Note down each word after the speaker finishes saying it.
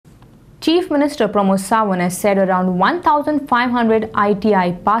Chief Minister Pramod Sawant has said around 1,500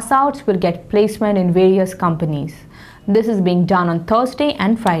 ITI pass-outs will get placement in various companies. This is being done on Thursday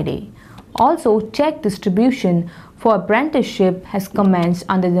and Friday. Also, check distribution for apprenticeship has commenced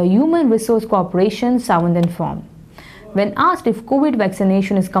under the Human Resource Corporation, Sawant informed. When asked if COVID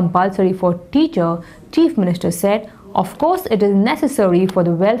vaccination is compulsory for teacher, Chief Minister said, of course it is necessary for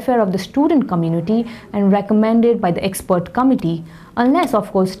the welfare of the student community and recommended by the expert committee, unless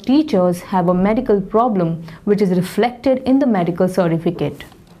of course teachers have a medical problem which is reflected in the medical certificate.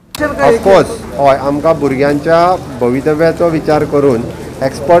 Of course, आमकां भुरग्यांच्या भवितव्याचो विचार करून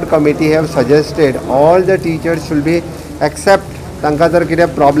expert committee have suggested all the teachers should be except तांकां जर कितें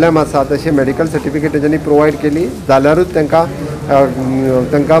problem आसा तशी medical certificate तेंच्यांनी प्रोवायड केली जाल्यारूच तांकां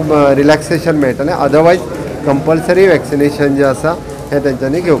रिलॅक्सेशन मेळटलें, अदरवायज कंपल्सरी वॅक्सिनेशन जे आसा हें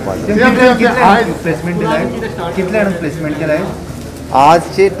तेंच्यांनी घेवपाक जाय.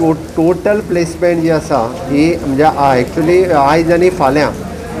 आजची टोटल प्लेसमेंट जी आसा ही म्हणजे एक्चुअली आयज आनी फाल्यां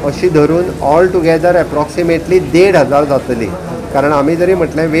अशी धरून ऑल टुगेदर एप्रॉक्सिमेटली 1,500 जातली. कारण आमी जरी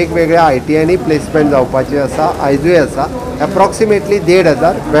म्हटलें वेगवेगळ्या ITIनी प्लेसमेंट जावपाची आसा, आयजूय आसा, एप्रॉक्सिमेटली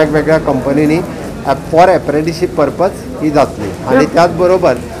 1,500 वेगवेगळ्या कंपनीनी फॉर एप्रेंटिसशीप पर्पज ही जातली. आनी त्याच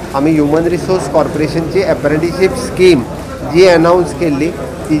बरोबर आमी ह्युमन रिसोर्स कॉर्पोरेशनची एप्रेंटिसशीप स्कीम जी अनाउन्स केल्ली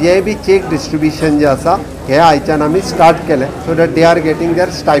तिजेय बी चेक डिस्ट्रीब्युशन जे आसा हे आयच्यान आमी स्टार्ट केलें so that they are getting there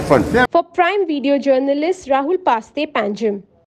stipend. For prime video journalist Rahul पास्ते, पैंजिम.